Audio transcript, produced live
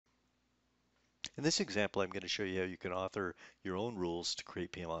In this example, I'm going to show you how you can author your own rules to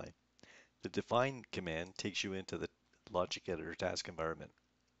create PMI. The define command takes you into the Logic Editor task environment.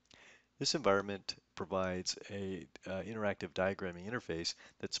 This environment provides a interactive diagramming interface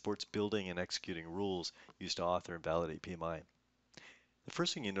that supports building and executing rules used to author and validate PMI. The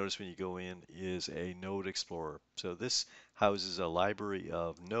first thing you notice when you go in is a node explorer. So this houses a library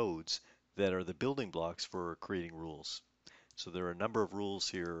of nodes that are the building blocks for creating rules. So there are a number of rules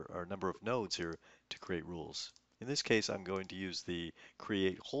here, or a number of nodes here to create rules. In this case, I'm going to use the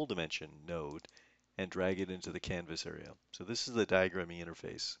create whole dimension node and drag it into the canvas area. So this is the diagramming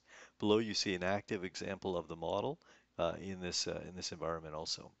interface. Below you see an active example of the model in this environment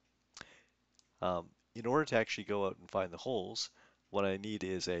also. In order to actually go out and find the holes, what I need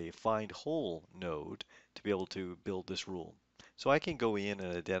is a find hole node to be able to build this rule. So I can go in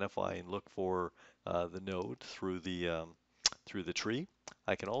and identify and look for the node through the tree.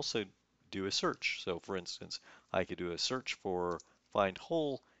 I can also do a search. So for instance, I could do a search for find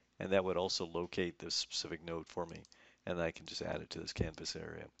hole, and that would also locate this specific node for me. And I can just add it to this canvas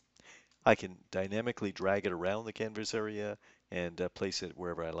area. I can dynamically drag it around the canvas area and place it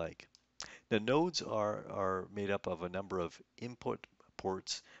wherever I like. The nodes are made up of a number of input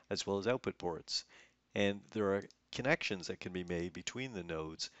ports as well as output ports. And there are connections that can be made between the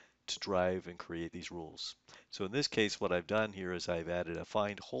nodes to drive and create these rules. So in this case, what I've done here is I've added a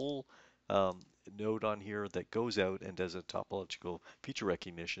find hole node on here that goes out and does a topological feature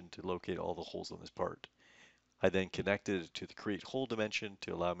recognition to locate all the holes on this part. I then connected it to the create hole dimension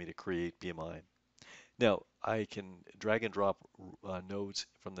to allow me to create PMI. Now, I can drag and drop nodes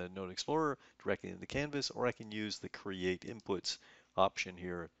from the Node Explorer directly into the canvas, or I can use the Create Inputs option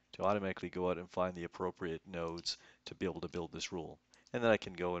here to automatically go out and find the appropriate nodes to be able to build this rule. And then I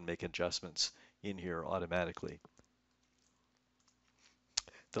can go and make adjustments in here automatically.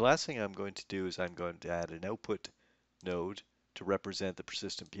 The last thing I'm going to do is I'm going to add an output node to represent the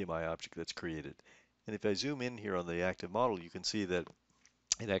persistent PMI object that's created. And if I zoom in here on the active model, you can see that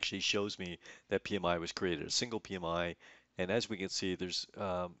it actually shows me that PMI was created, a single PMI. And as we can see, there's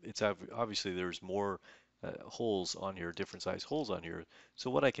obviously there's more holes on here, different size holes on here.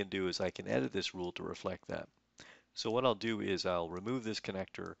 So what I can do is I can edit this rule to reflect that. So what I'll do is I'll remove this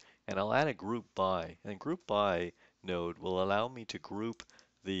connector and I'll add a group by. And group by node will allow me to group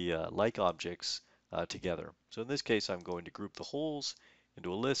the like objects together. So in this case, I'm going to group the holes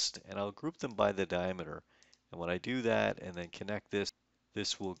into a list and I'll group them by the diameter. And when I do that and then connect this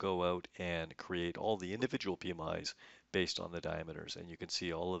will go out and create all the individual PMIs based on the diameters. And you can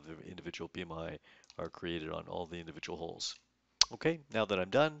see all of the individual PMI are created on all the individual holes. Okay, now that I'm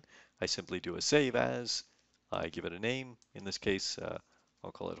done, I simply do a save as. I give it a name. In this case,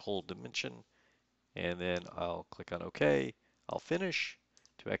 I'll call it hole dimension. And then I'll click on OK. I'll finish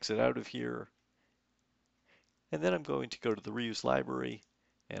to exit out of here. And then I'm going to go to the reuse library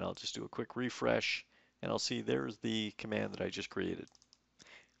and I'll just do a quick refresh and I'll see there's the command that I just created.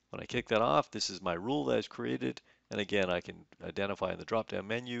 When I kick that off, this is my rule that is created. And again, I can identify in the drop-down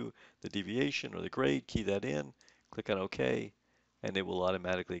menu the deviation or the grade, key that in, click on OK, and it will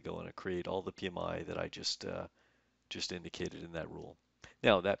automatically go and create all the PMI that I just indicated in that rule.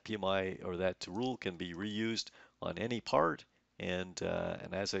 Now that PMI or that rule can be reused on any part, and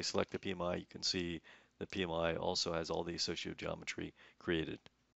as I select the PMI, you can see the PMI also has all the associated geometry created.